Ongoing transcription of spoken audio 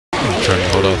trying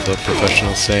to hold off the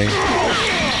professional saying.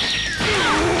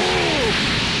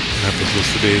 That was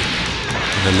supposed to be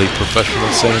an elite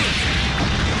professional saying.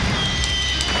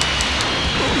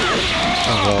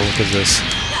 Oh wow, look at this.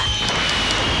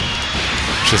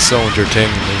 It's just so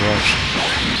entertaining to watch.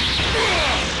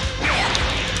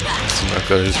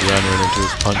 Marco just ran right into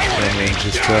his punch, ran right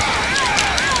into his trap.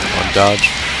 On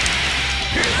dodge.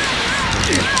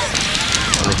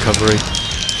 On recovery.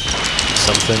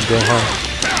 Something,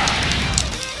 Gohan.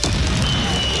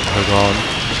 Hold on.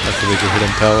 Activate your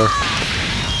hidden power.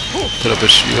 Put up a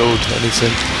shield,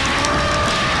 anything.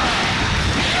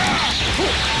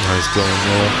 Now he's glowing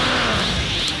yellow.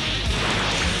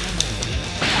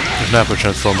 If Nappa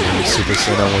transformed into Super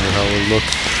Saiyan, I wonder how it would look.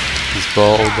 He's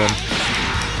bald then.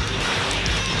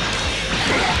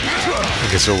 I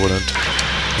guess it wouldn't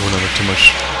make too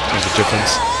much of a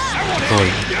difference.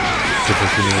 Only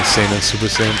difference between a Saiyan and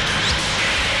Super Saiyan.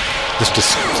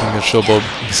 Just something that show about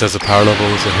besides the power level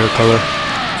is the hair color.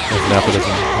 If Nappa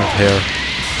doesn't have hair,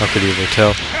 how could he ever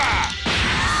tell?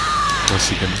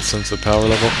 Unless you can sense the power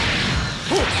level.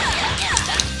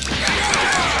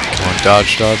 Come on,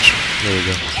 dodge, dodge. There we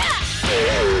go.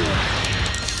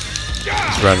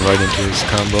 Just ran right into his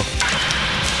combo.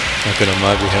 Not good on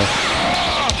my behalf.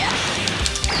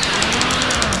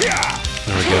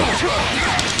 There we go.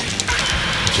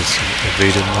 Just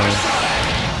evaded mine.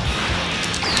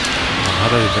 How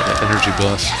do I even energy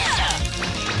blast?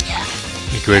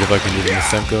 It'd be great if I can do the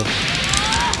Masenko.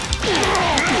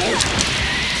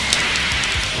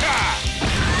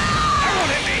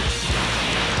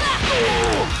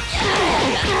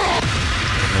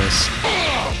 Nice.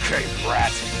 Okay,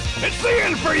 brat. It's the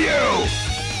end for you!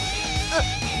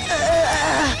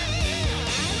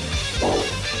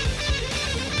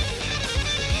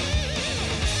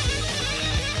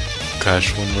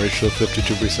 Cash win ratio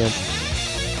 52%.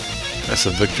 That's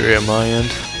a victory at my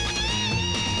end.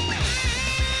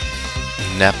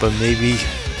 Nappa maybe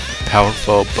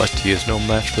powerful, but he is no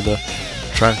match for the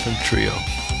triumphant trio.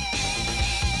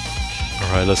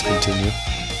 Alright, let's continue.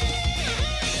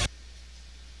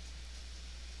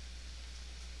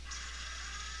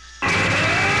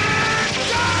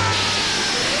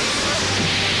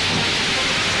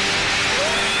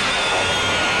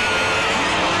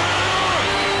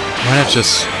 Why not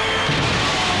just...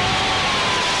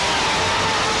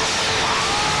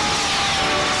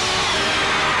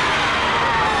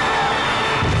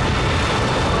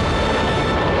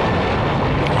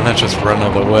 Why not just run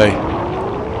out of the way?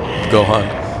 Gohan.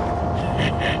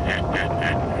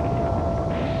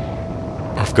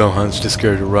 Or if Gohan's too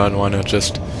scared to run, why not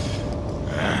just...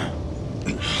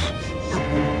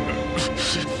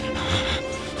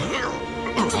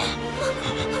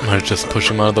 Why not just push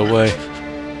him out of the way?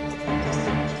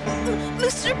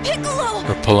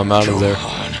 Or pull him out of there.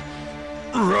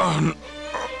 Run.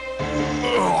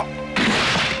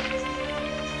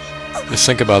 Just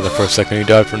think about that for a second. He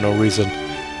died for no reason.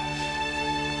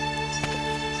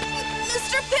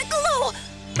 Mr. Piccolo!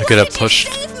 I could have pushed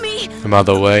him out of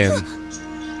the way and...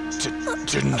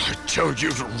 Didn't I tell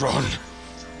you to run?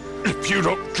 If you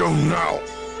don't go now...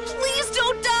 Please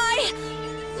don't die!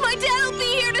 My dad will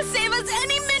be here to save us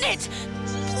any minute!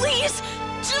 Please,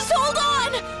 just hold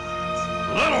on!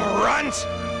 Little runt!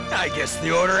 I guess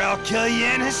the order I'll kill you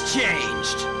in has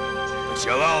changed. But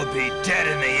you'll all be dead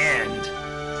in the end.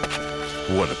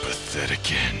 What a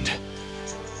pathetic end.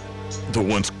 The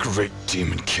once great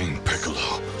Demon King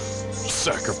Piccolo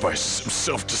sacrifices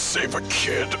himself to save a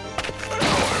kid.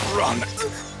 How ironic.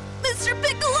 Mr.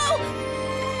 Piccolo!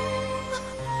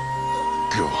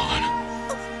 Go on.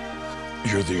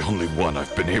 You're the only one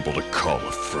I've been able to call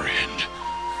a friend.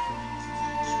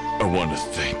 I want to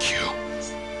thank you.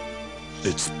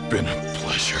 It's been a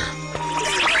pleasure.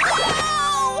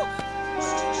 No!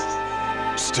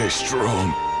 Stay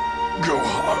strong. Go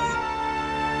on.